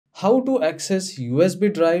How to access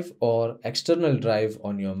USB drive or external drive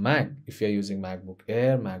on your Mac. If you're using MacBook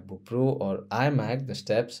Air, MacBook Pro or iMac, the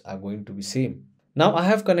steps are going to be same. Now I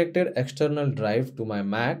have connected external drive to my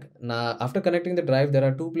Mac. Now after connecting the drive, there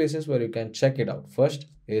are two places where you can check it out. First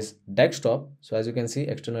is desktop. So as you can see,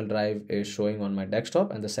 external drive is showing on my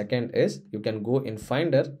desktop, and the second is you can go in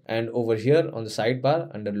Finder, and over here on the sidebar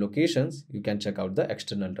under locations, you can check out the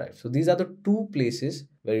external drive. So these are the two places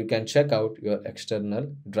where you can check out your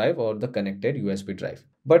external drive or the connected USB drive.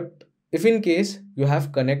 But if in case you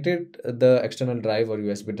have connected the external drive or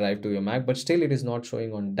USB drive to your Mac, but still it is not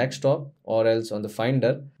showing on desktop or else on the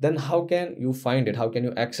Finder, then how can you find it? How can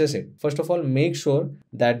you access it? First of all, make sure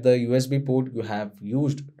that the USB port you have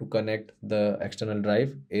used to connect the external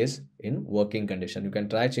drive is in working condition. You can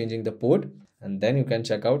try changing the port, and then you can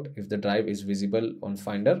check out if the drive is visible on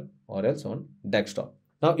Finder or else on desktop.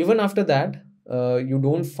 Now, even after that, you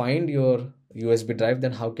don't find your USB drive,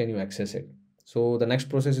 then how can you access it? So the next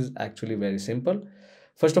process is actually very simple.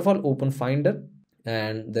 First of all, open Finder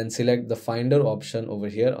and then select the Finder option over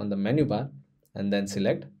here on the menu bar, and then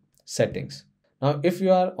select Settings. Now, if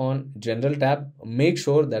you are on General tab, make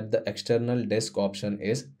sure that the external disk option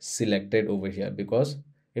is selected over here, because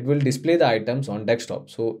it will display the items on desktop.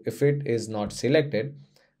 So if it is not selected,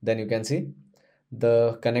 then you can see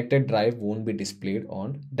the connected drive won't be displayed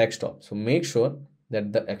on desktop. So make sure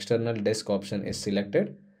that the external disk option is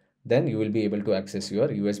selected, then you will be able to access your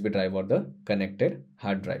USB drive or the connected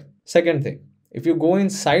hard drive. Second thing, if you go in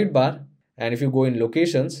sidebar and if you go in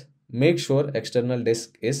locations, make sure external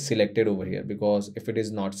disk is selected over here, because if it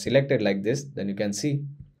is not selected like this, then you can see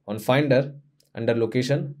on Finder under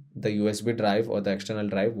location, the USB drive or the external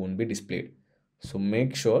drive won't be displayed. So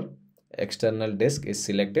make sure external disk is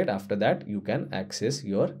selected. After that, you can access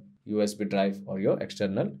your USB drive or your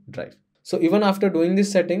external drive. So even after doing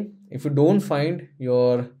this setting, if you don't find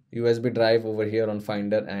your USB drive over here on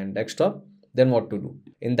Finder and desktop, then what to do?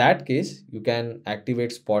 In that case, you can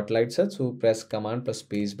activate Spotlight search. So press Command plus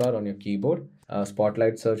Spacebar on your keyboard.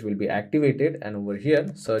 Spotlight search will be activated, and over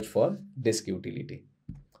here search for disk utility.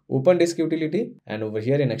 Open disk utility, and over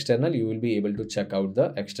here in external, you will be able to check out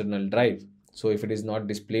the external drive. So if it is not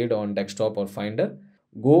displayed on desktop or Finder,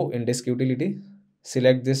 go in disk utility,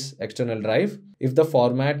 select this external drive. If the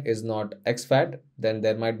format is not exFAT, then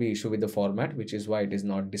there might be issue with the format, which is why it is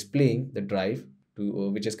not displaying the drive to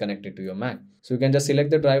which is connected to your Mac. So you can just select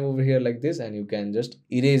the drive over here like this, and you can just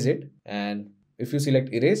erase it. And if you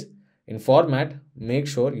select erase in format, make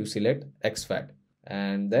sure you select exFAT,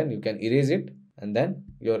 and then you can erase it, and then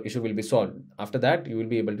your issue will be solved. After that, you will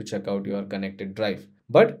be able to check out your connected drive,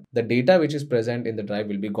 but the data which is present in the drive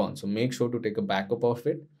will be gone. So make sure to take a backup of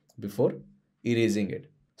it before erasing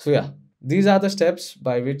it. So yeah, these are the steps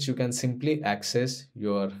by which you can simply access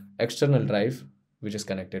your external drive which is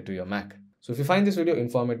connected to your Mac. So if you find this video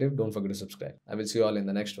informative, don't forget to subscribe. I will see you all in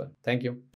the next one. Thank you.